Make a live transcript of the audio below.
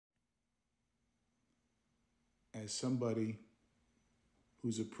as somebody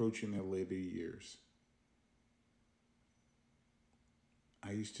who's approaching their later years,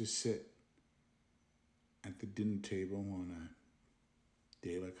 I used to sit at the dinner table on a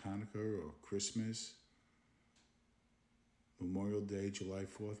day like Hanukkah or Christmas, Memorial Day, July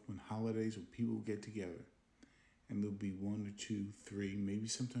 4th, when holidays, when people get together, and there'll be one or two, three, maybe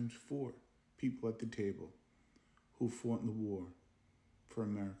sometimes four people at the table who fought in the war for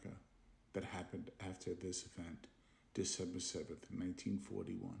America that happened after this event, December 7th,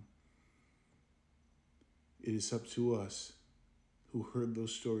 1941. It is up to us who heard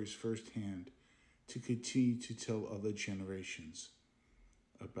those stories firsthand to continue to tell other generations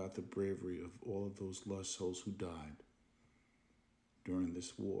about the bravery of all of those lost souls who died during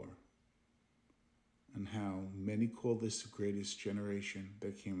this war, and how many call this the greatest generation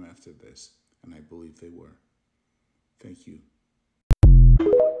that came after this, and I believe they were. Thank you.